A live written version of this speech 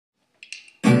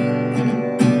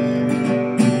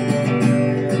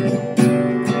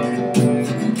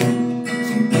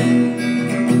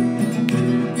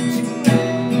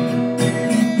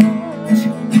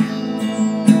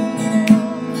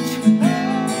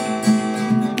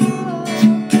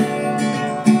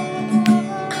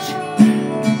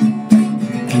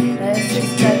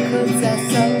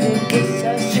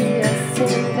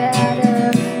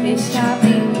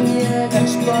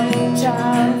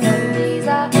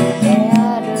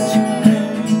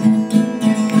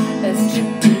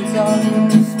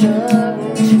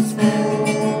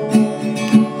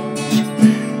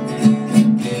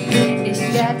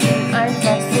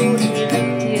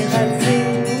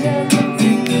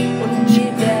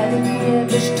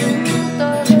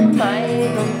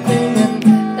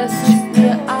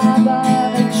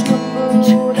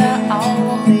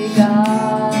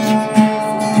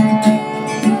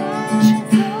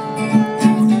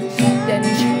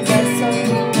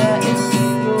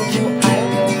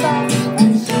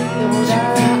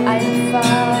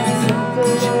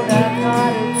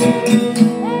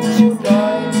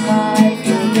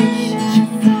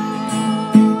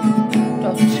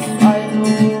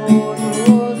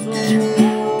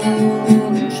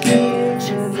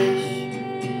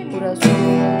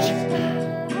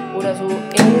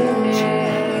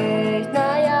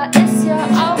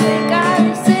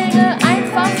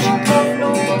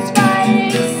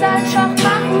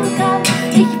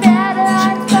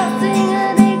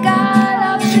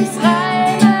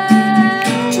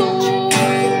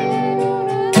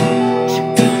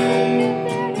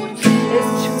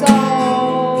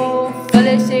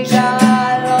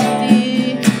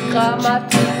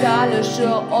falsche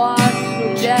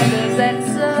Ordnung der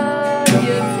Gesetze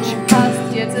hierzu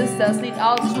passt. Jetzt ist das Lied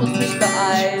aus, ich muss mich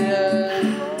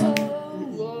beeilen.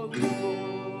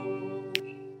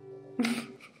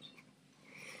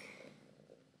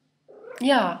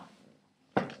 Ja.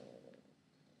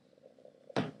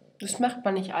 Das macht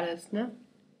man nicht alles, ne?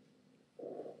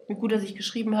 Wie gut, dass ich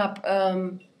geschrieben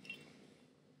habe,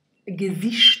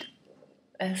 Gesicht.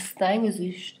 Es ist dein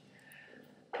Gesicht.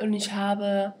 Und ich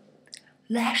habe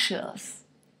Lashes,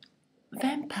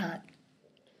 Wimpern,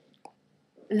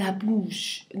 La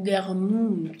Bouche, der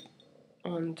Mund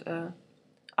und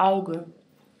Auge.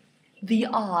 The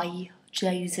eye,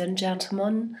 ladies and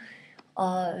gentlemen.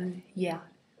 Yeah,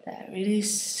 there it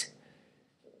is.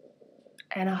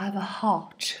 And I have a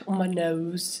heart on my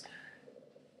nose.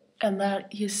 And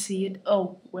that you see it.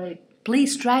 Oh, wait.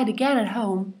 Please try it again at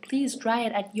home. Please try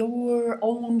it at your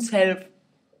own self.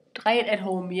 Try it at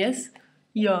home, yes?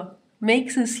 Here.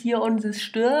 Make this here on the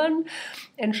stirn.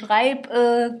 And schreib,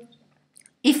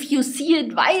 if you see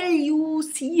it while you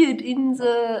see it in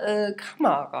the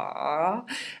camera.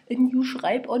 And you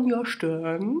schreib on your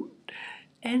stirn.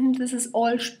 And this is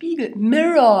all Spiegel.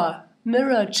 Mirror.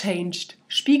 Mirror changed.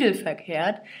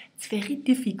 Spiegelverkehrt. It's very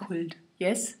difficult.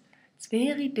 Yes? It's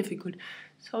very difficult.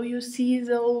 So you see,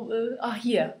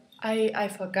 here. I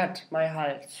forgot my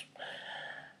Hals.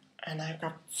 And I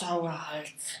got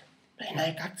Sauerhals. And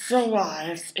I got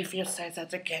Sauerhals, if you say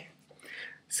that again.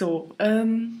 So,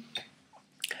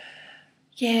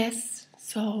 yes,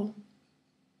 so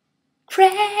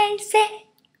crazy.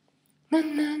 Na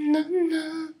na na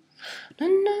na. Na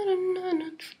na na na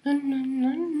na na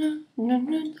na na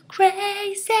na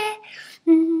crazy.